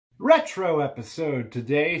retro episode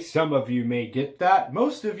today. Some of you may get that,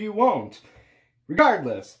 most of you won't.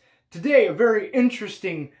 Regardless, today a very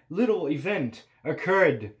interesting little event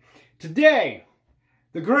occurred. Today,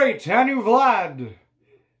 the great Vlad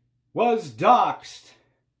was doxxed.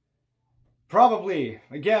 Probably,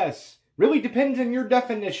 I guess. Really depends on your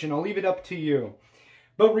definition, I'll leave it up to you.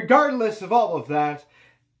 But regardless of all of that,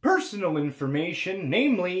 personal information,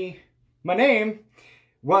 namely my name,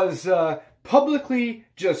 was publicly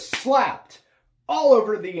just slapped all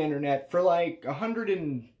over the internet for like 100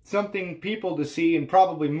 and something people to see, and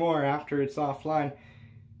probably more after it's offline.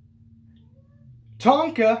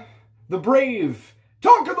 Tonka, the brave,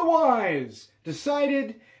 Tonka the wise,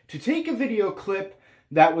 decided to take a video clip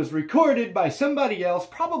that was recorded by somebody else,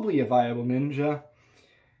 probably a viable ninja,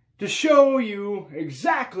 to show you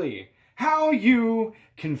exactly how you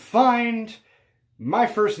can find my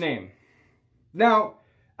first name. Now,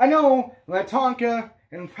 I know that Tonka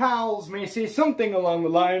and pals may say something along the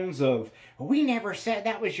lines of, "We never said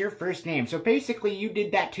that was your first name, so basically you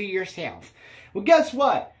did that to yourself." Well, guess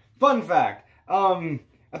what? Fun fact. I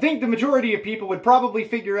think the majority of people would probably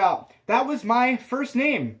figure out that was my first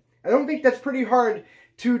name. I don't think that's pretty hard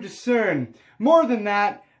to discern. More than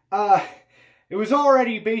that, it was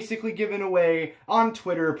already basically given away on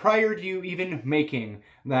Twitter prior to you even making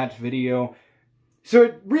that video. So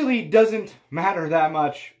it really doesn't matter that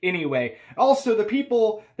much anyway. Also, the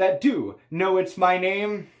people that do know it's my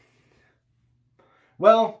name,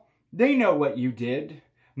 well, they know what you did.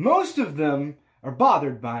 Most of them are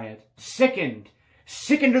bothered by it. Sickened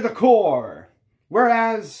to the core.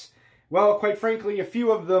 Whereas, well, quite frankly, a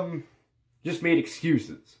few of them just made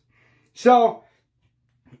excuses. So,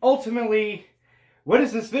 ultimately, what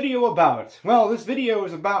is this video about? Well, this video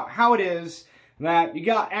is about how it is that you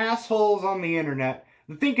got assholes on the internet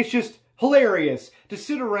that think it's just hilarious to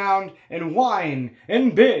sit around and whine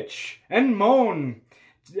and bitch and moan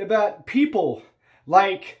about people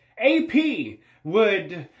like AP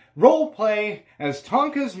would roleplay as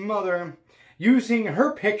Tonka's mother using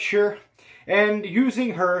her picture and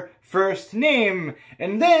using her first name,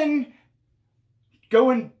 and then go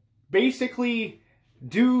and basically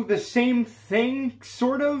do the same thing,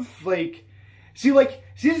 sort of, like, see,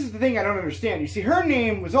 this is the thing I don't understand. You see, her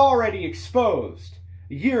name was already exposed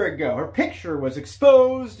a year ago. Her picture was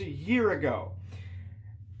exposed a year ago.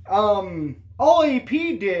 All AP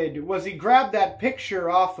did was he grabbed that picture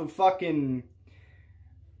off of fucking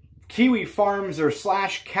Kiwi Farms or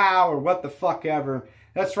Slash Cow or what the fuck ever.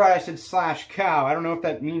 That's right, I said Slash Cow. I don't know if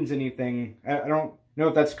that means anything. I don't know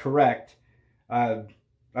if that's correct. I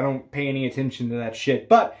don't pay any attention to that shit.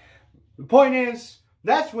 But the point is,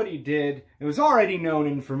 that's what he did. It was already known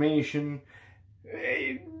information.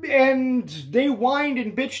 And they whined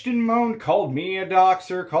and bitched and moaned, called me a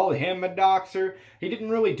doxer, called him a doxer. He didn't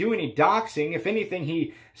really do any doxing. If anything,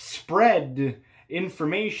 he spread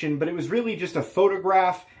information, but it was really just a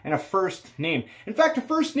photograph and a first name. In fact, her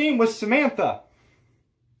first name was Samantha.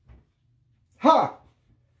 Huh.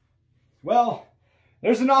 Well,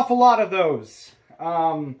 there's an awful lot of those.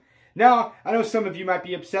 Now, I know some of you might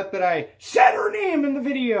be upset that I said her name in the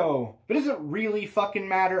video, but does it really fucking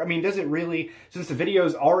matter? I mean, does it really, since the video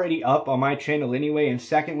is already up on my channel anyway, and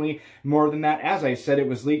secondly, more than that, as I said, it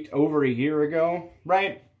was leaked over a year ago,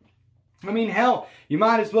 right? I mean, hell, you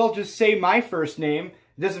might as well just say my first name.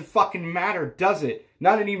 It doesn't fucking matter, does it?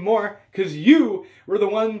 Not anymore, because you were the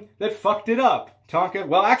one that fucked it up, Tonka.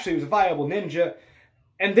 Well, actually, it was a viable ninja,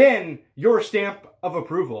 and then your stamp of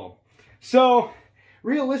approval. So,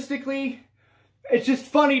 realistically, it's just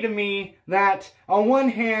funny to me that, on one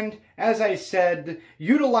hand, as I said,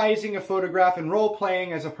 utilizing a photograph and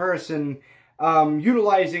role-playing as a person,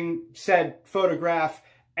 utilizing said photograph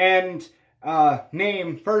and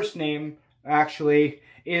first name, actually,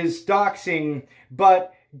 is doxing,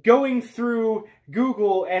 but going through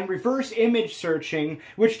Google and reverse image searching,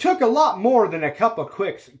 which took a lot more than a couple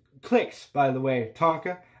clicks, by the way,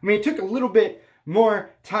 Tonka. I mean, it took a little bit more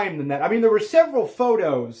time than that. I mean, there were several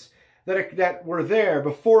photos that were there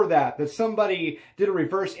before that somebody did a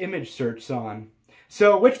reverse image search on.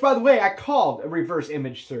 So, which, by the way, I called a reverse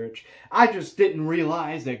image search. I just didn't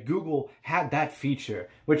realize that Google had that feature,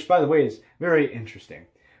 which, by the way, is very interesting.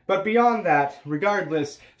 But beyond that,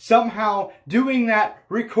 regardless, somehow doing that,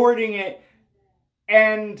 recording it,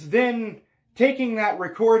 and then taking that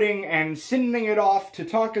recording and sending it off to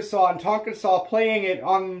Tonkasaw, and Tonkasaw playing it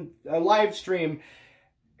on a live stream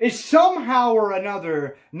is somehow or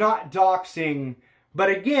another not doxing. But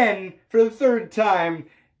again, for the third time,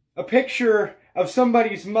 a picture of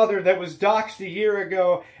somebody's mother that was doxed a year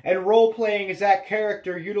ago and role-playing as that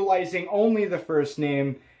character utilizing only the first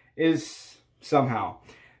name is somehow.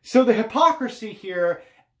 So the hypocrisy here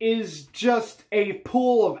is just a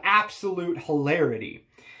pool of absolute hilarity.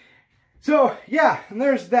 So, yeah, and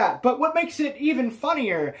there's that. But what makes it even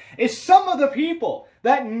funnier is some of the people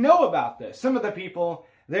that know about this. Some of the people,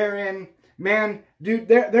 man, dude,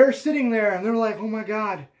 they're sitting there and they're like, oh my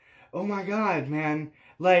God, man.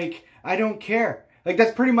 Like, I don't care. Like,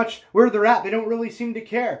 that's pretty much where they're at. They don't really seem to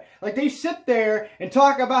care. Like, they sit there and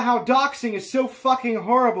talk about how doxing is so fucking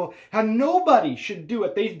horrible, how nobody should do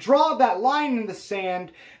it. They draw that line in the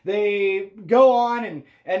sand. They go on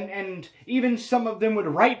and even some of them would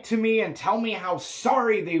write to me and tell me how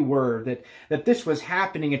sorry they were that this was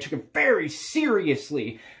happening and took it very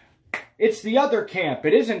seriously. It's the other camp.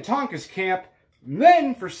 It isn't Tonka's camp. And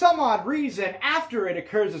then, for some odd reason, after it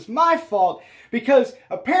occurs, it's my fault, because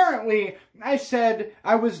apparently I said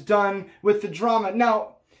I was done with the drama.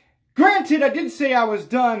 Now, granted, I did say I was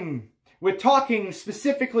done with talking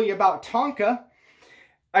specifically about Tonka.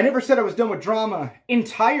 I never said I was done with drama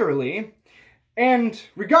entirely. And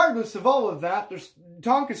regardless of all of that,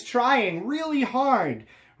 Tonka's trying really hard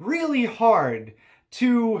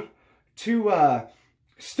to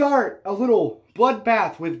start a little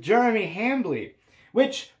bloodbath with Jeremy Hambley,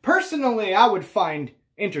 which personally I would find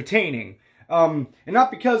entertaining. And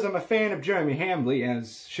not because I'm a fan of Jeremy Hambley,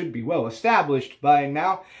 as should be well established by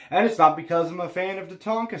now, and it's not because I'm a fan of the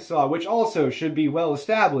Tonka Saw, which also should be well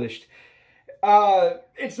established.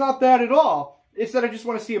 It's not that at all. It's that I just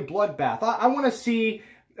want to see a bloodbath. I want to see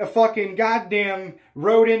a fucking goddamn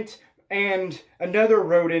rodent and another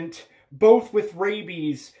rodent, both with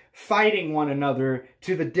rabies, fighting one another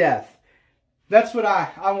to the death. That's what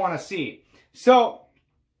I want to see. So,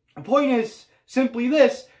 the point is simply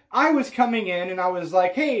this. I was coming in and I was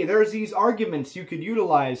like, hey, there's these arguments you could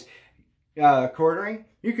utilize, Quartering.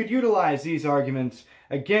 You could utilize these arguments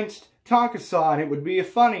against Tonka Saw and it would be a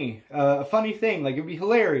funny thing. Like, it would be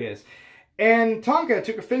hilarious. And Tonka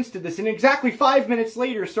took offense to this and exactly 5 minutes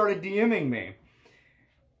later started DMing me.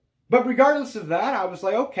 But regardless of that, I was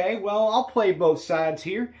like, okay, well, I'll play both sides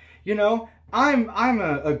here. You know, I'm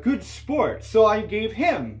a good sport, so I gave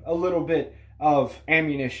him a little bit of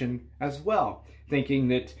ammunition as well, thinking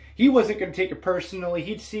that he wasn't going to take it personally.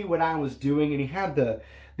 He'd see what I was doing, and he had the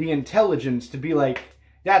intelligence to be like,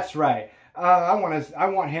 that's right, I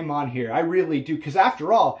want him on here. I really do, because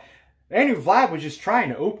after all, I knew Vlad was just trying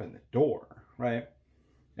to open the door, right?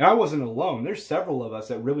 And I wasn't alone. There's several of us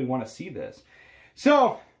that really want to see this.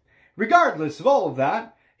 So, regardless of all of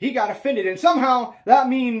that, he got offended, and somehow that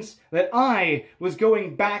means that I was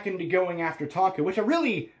going back into going after Tonka, which I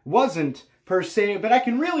really wasn't per se, but I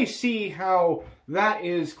can really see how that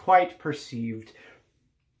is quite perceived.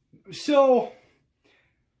 So,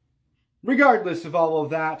 regardless of all of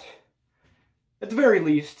that, at the very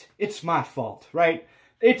least, it's my fault, right?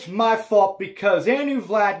 It's my fault because Anu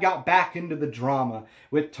Vlad got back into the drama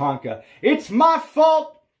with Tonka. It's my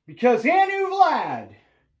fault because Anu Vlad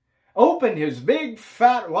opened his big,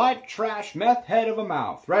 fat, white trash meth head of a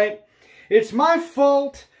mouth, right? It's my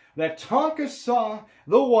fault that Tonka Saw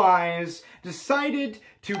the Wise decided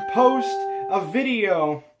to post a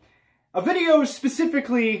video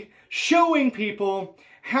specifically showing people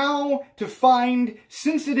how to find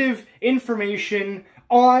sensitive information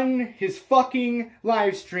on his fucking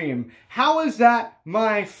live stream. How is that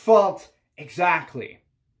my fault exactly?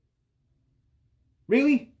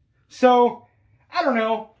 Really? So, I don't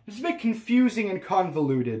know. It's a bit confusing and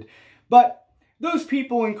convoluted, but those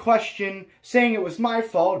people in question saying it was my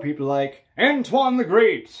fault are people like Antoine the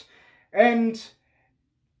Great, and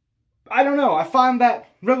I don't know, I find that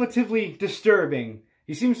relatively disturbing.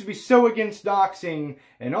 He seems to be so against doxing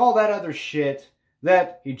and all that other shit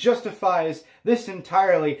that he justifies this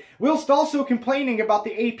entirely, whilst also complaining about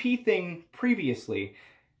the AP thing previously.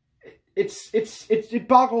 It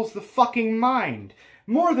boggles the fucking mind.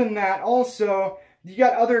 More than that, also, you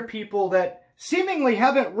got other people that seemingly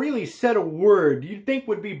haven't really said a word you'd think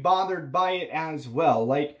would be bothered by it as well.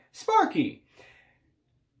 Like Sparky.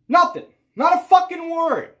 Nothing. Not a fucking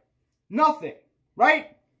word. Nothing.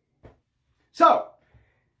 Right? So,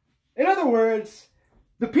 in other words,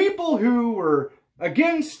 the people who were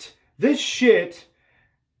against this shit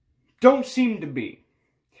don't seem to be.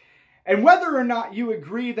 And whether or not you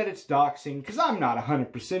agree that it's doxing, because I'm not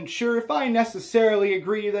 100% sure if I necessarily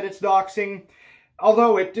agree that it's doxing,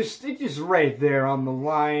 although it just right there on the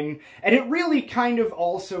line. And it really kind of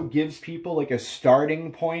also gives people like a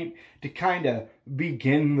starting point to kind of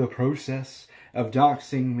begin the process of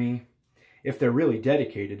doxing me. If they're really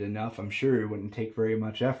dedicated enough, I'm sure it wouldn't take very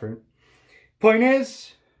much effort. Point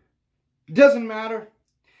is, it doesn't matter.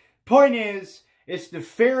 Point is, it's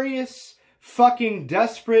nefarious, fucking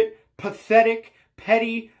desperate, pathetic,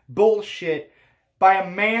 petty bullshit by a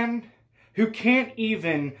man who can't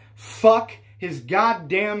even fuck his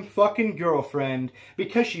goddamn fucking girlfriend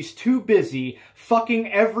because she's too busy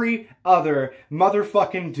fucking every other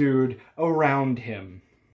motherfucking dude around him.